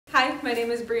Hi, my name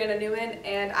is Brianna Newman,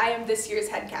 and I am this year's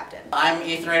head captain. I'm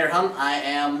Rader-Hunt. I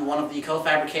am one of the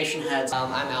co-fabrication heads.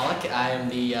 I'm Alec. I am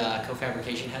the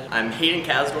co-fabrication head. I'm Hayden,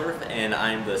 Casdorph, and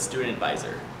I'm the student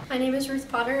advisor. My name is Ruth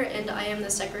Potter, and I am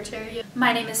the secretary.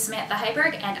 My name is Samantha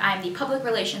Heiberg, and I'm the public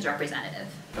relations representative.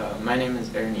 My name is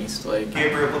Eastlake.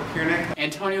 Gabriel Papiernik.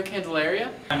 Antonio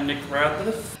Candelaria. I'm Nick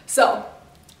Radliff. So,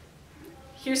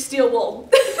 here's steel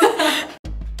wool.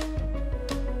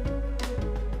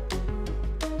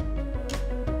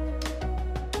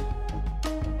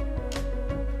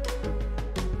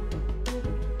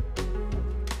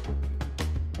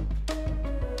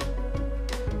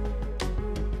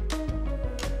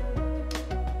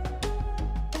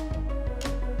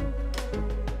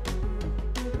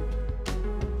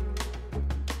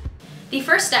 The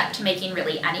first step to making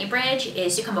really any bridge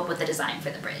is to come up with a design for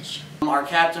the bridge. Our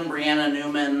captain, Brianna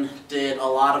Newman, did a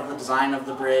lot of the design of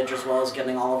the bridge as well as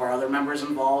getting all of our other members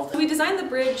involved. We designed the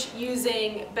bridge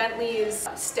using Bentley's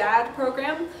STAD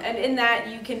program, and in that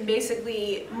you can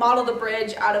basically model the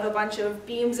bridge out of a bunch of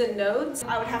beams and nodes.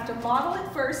 I would have to model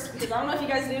it first, because I don't know if you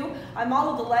guys knew, I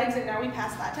modeled the legs and now we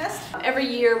passed that test. Every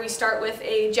year we start with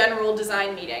a general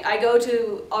design meeting. I go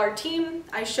to our team,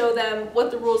 I show them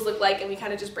what the rules look like, and we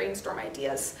kind of just brainstorm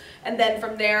ideas. And then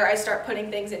from there I start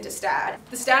putting things into STAD.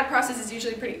 The STAD process is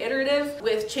usually pretty iterative,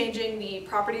 with changing the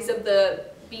properties of the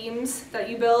beams that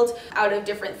you build out of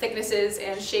different thicknesses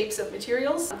and shapes of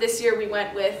materials. This year we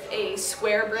went with a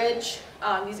square bridge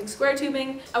using square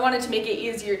tubing. I wanted to make it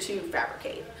easier to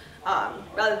fabricate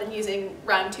rather than using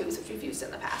round tubes, which we've used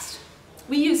in the past.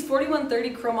 We use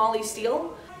 4130 chromoly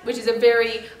steel, which is a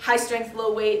very high strength,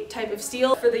 low weight type of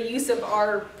steel. For the use of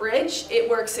our bridge, it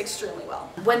works extremely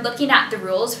well. When looking at the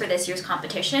rules for this year's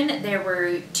competition, there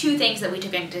were two things that we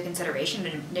took into consideration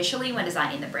initially when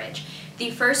designing the bridge.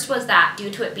 The first was that due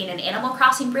to it being an Animal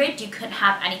Crossing bridge, you couldn't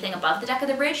have anything above the deck of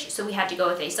the bridge, so we had to go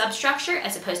with a substructure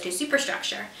as opposed to a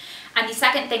superstructure. And the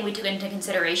second thing we took into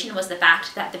consideration was the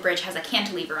fact that the bridge has a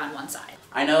cantilever on one side.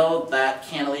 I know that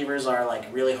cantilevers are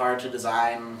like really hard to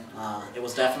design. It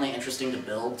was definitely interesting to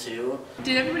build too.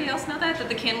 Did everybody else know that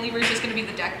the cantilever is just going to be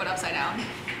the deck but upside down?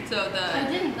 So I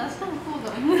didn't. That's kind of cool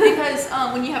though. because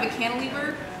when you have a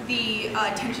cantilever, the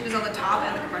tension is on the top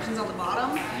and the compression is on the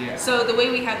bottom. Yeah. So the way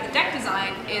we have the deck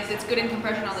design is it's good in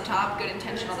compression on the top, good in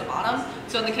tension on the bottom.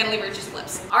 So in the cantilever it just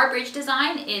flips. Our bridge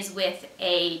design is with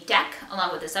a deck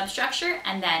along with a substructure,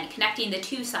 and then connecting the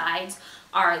two sides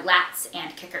are lats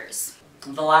and kickers.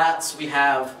 The lats, we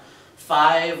have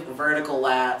 5 vertical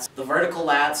lats. The vertical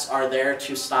lats are there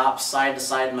to stop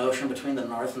side-to-side motion between the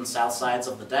north and south sides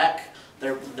of the deck.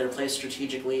 They're placed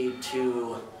strategically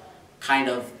to kind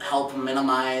of help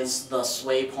minimize the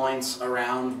sway points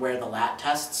around where the lat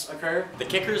tests occur. The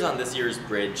kickers on this year's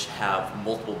bridge have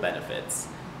multiple benefits.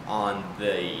 On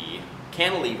the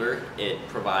cantilever, it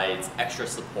provides extra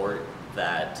support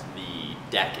that the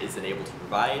deck isn't able to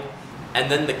provide. And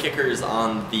then the kickers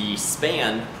on the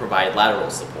span provide lateral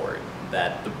support,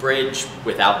 that the bridge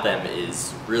without them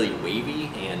is really wavy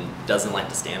and doesn't like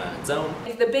to stand on its own.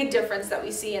 The big difference that we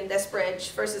see in this bridge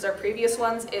versus our previous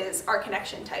ones is our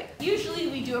connection type. Usually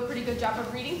we do a pretty good job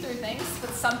of reading through things,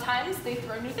 but sometimes they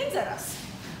throw new things at us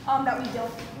that we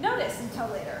don't notice until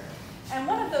later. And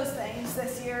one of those things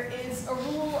this year is a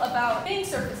rule about fang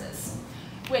surfaces,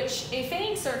 which a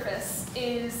fang surface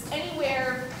is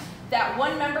anywhere that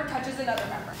one member touches another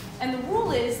member. And the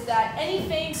rule is that any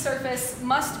fang surface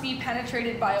must be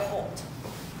penetrated by a bolt.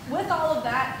 With all of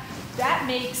that, that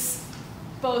makes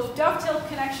both dovetail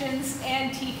connections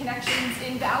and T connections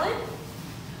invalid,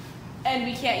 and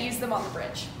we can't use them on the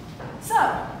bridge.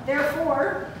 So,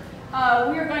 therefore,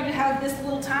 we are going to have this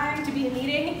little time to be a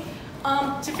meeting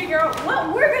to figure out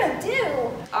what we're gonna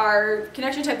do. Our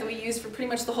connection type that we use for pretty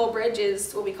much the whole bridge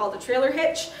is what we call the trailer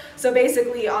hitch. So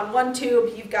basically on one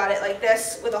tube you've got it like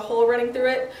this with a hole running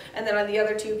through it, and then on the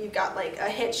other tube you've got like a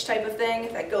hitch type of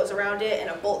thing that goes around it,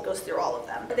 and a bolt goes through all of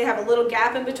them. They have a little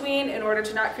gap in between in order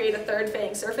to not create a third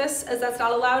fang surface, as that's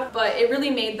not allowed, but it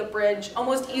really made the bridge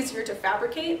almost easier to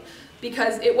fabricate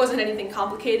because it wasn't anything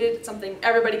complicated. It's something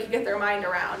everybody could get their mind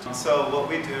around. So what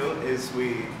we do is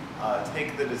we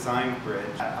take the design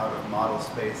bridge out of model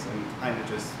space and kind of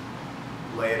just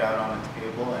lay it out on a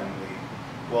table, and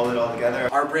we weld it all together.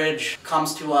 Our bridge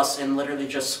comes to us in literally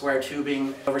just square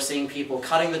tubing, overseeing people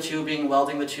cutting the tubing,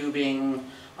 welding the tubing,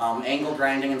 angle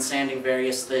grinding and sanding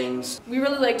various things. We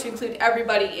really like to include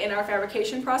everybody in our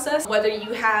fabrication process, whether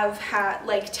you have had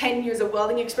like 10 years of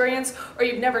welding experience or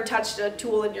you've never touched a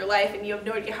tool in your life and you have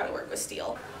no idea how to work with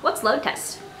steel. What's load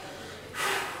test?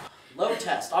 Load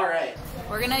test, all right.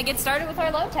 We're gonna get started with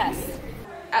our load test.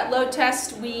 At load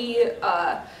test, we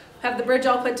have the bridge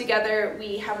all put together,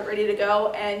 we have it ready to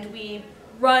go, and we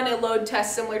run a load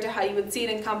test similar to how you would see it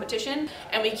in competition,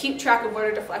 and we keep track of what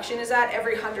our deflection is at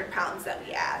every 100 pounds that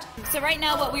we add. So right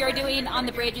now what we are doing on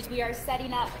the bridge is we are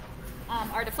setting up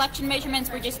our deflection measurements.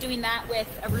 We're just doing that with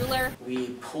a ruler. We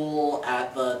pull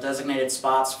at the designated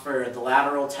spots for the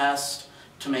lateral test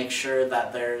to make sure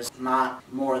that there's not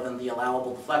more than the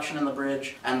allowable deflection in the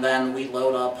bridge, and then we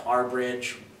load up our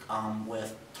bridge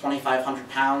with 2,500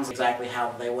 pounds, exactly how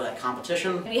they would at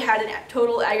competition. We had a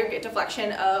total aggregate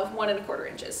deflection of 1 1/4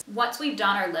 inches. Once we've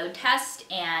done our load test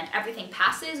and everything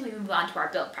passes, we move on to our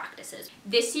build practices.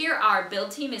 This year our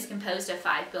build team is composed of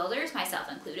 5 builders, myself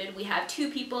included. We have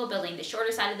 2 people building the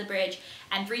shorter side of the bridge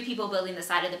and 3 people building the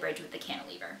side of the bridge with the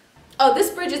cantilever. Oh, this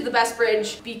bridge is the best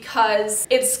bridge because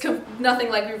it's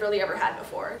nothing like we've really ever had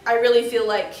before. I really feel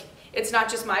like it's not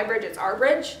just my bridge, it's our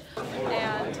bridge.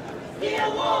 And